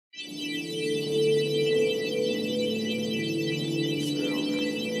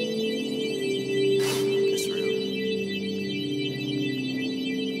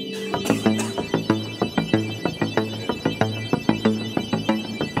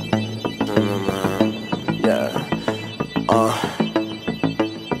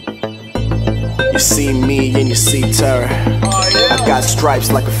see me and you see terror. I got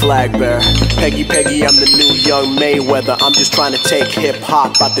stripes like a flag bearer. Peggy, Peggy, I'm the new young Mayweather. I'm just trying to take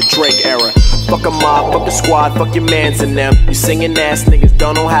hip-hop out the Drake era. Fuck a mob, fuck a squad, fuck your mans and them. You singing ass niggas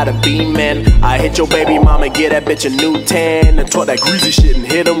don't know how to be men. I hit your baby mama, get that bitch a new tan, and taught that greasy shit and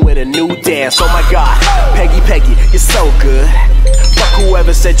hit him with a new dance. Oh my god, Peggy, Peggy, you're so good. Fuck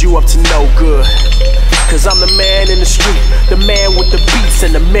whoever said you up to no good. Cause I'm the man in the street, the man with the beats,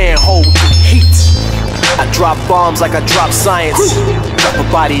 and the man hold the heat. I drop bombs like I drop science. Drop a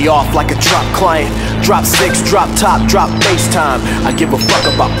body off like a drop client. Drop six, drop top, drop FaceTime. I give a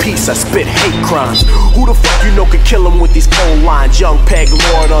fuck about peace, I spit hate crimes. Who the fuck you know could kill him with these cold lines? Young Peg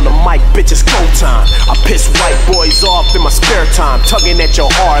Lord on the mic, bitch, it's go time. I piss white boys off in my spare time, tugging at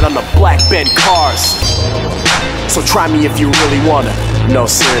your heart on the black Ben cars. So try me if you really wanna. No,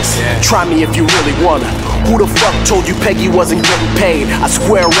 serious, try me if you really wanna. Who the fuck told you Peggy wasn't getting paid? I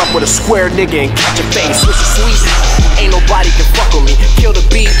square up with a square nigga and catch a face. Switch is sweet, ain't nobody can fuck with me. Kill the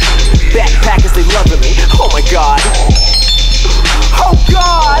beat, backpackers they loving me. Oh my god, oh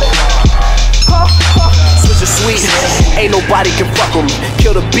god. Switch is sweet, ain't nobody can fuck with me.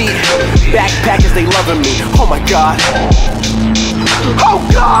 Kill the beat, backpackers they loving me. Oh my god, oh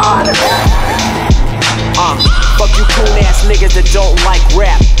god. Fuck you coon ass niggas that don't like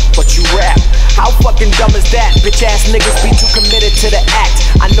rap, but you rap. How fucking dumb is that? Bitch ass niggas be too committed to the act.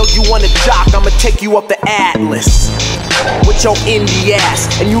 I know you wanna jock, I'ma take you up the Atlas with your indie ass.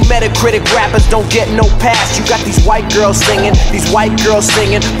 And you Metacritic rappers don't get no pass. You got these white girls singing,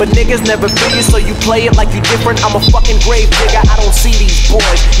 but niggas never feel you, so you play it like you different. I'm a fucking grave digger, I don't see these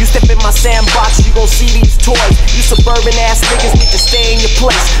boys. You step in my sandbox, you gon' see these toys. You suburban ass niggas need to stay in your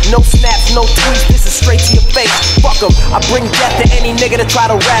place. No snaps, no tweets, this is straight to your face. Fuck 'em, I bring death to any nigga to try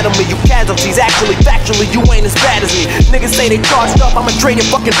to rattle me. You casualties, actually, factually, you ain't as bad as me. Niggas say they charged up, I'ma drain your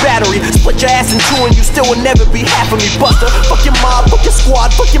fucking battery. Split your ass in two and you still will never be half of me, buster. Fuck your mob, fuck your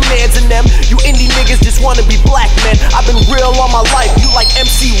squad, fuck your mans and them. You indie niggas just wanna be black men. I've been real all my life, you like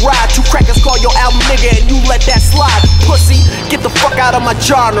MC Ride. Two crackers call your album nigga and you let that slide. Pussy, get the fuck out of my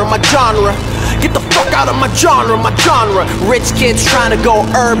genre, my genre. Get the fuck out of my genre, my genre. Rich kids trying to go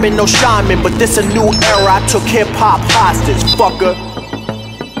urban, no shaman, but this a new era. I took hip hop hostage, fucker.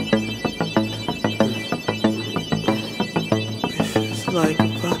 Like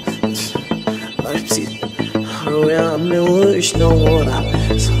я милышно вода,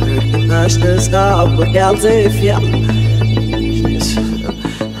 наш тоска покалзифия.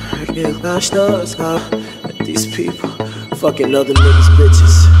 These people fucking other niggas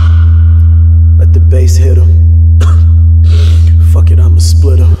bitches. Let the bass hit 'em. Fuck it, I'ma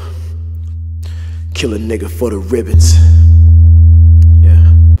split 'em. Kill a nigga for the ribbons. Yeah.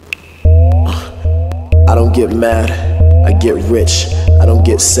 I don't get mad, I get rich. I don't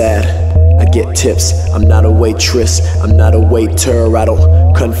get sad, I get tips. I'm not a waitress, I'm not a waiter. I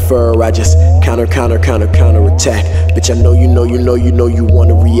don't confer, I just counter attack. Bitch, I know you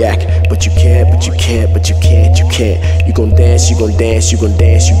wanna react, but you can't. You gon' dance,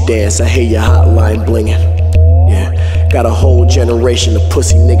 you dance. I hear your hotline blinging. Yeah, got a whole generation of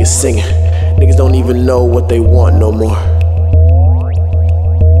pussy niggas singing. Niggas don't even know what they want no more.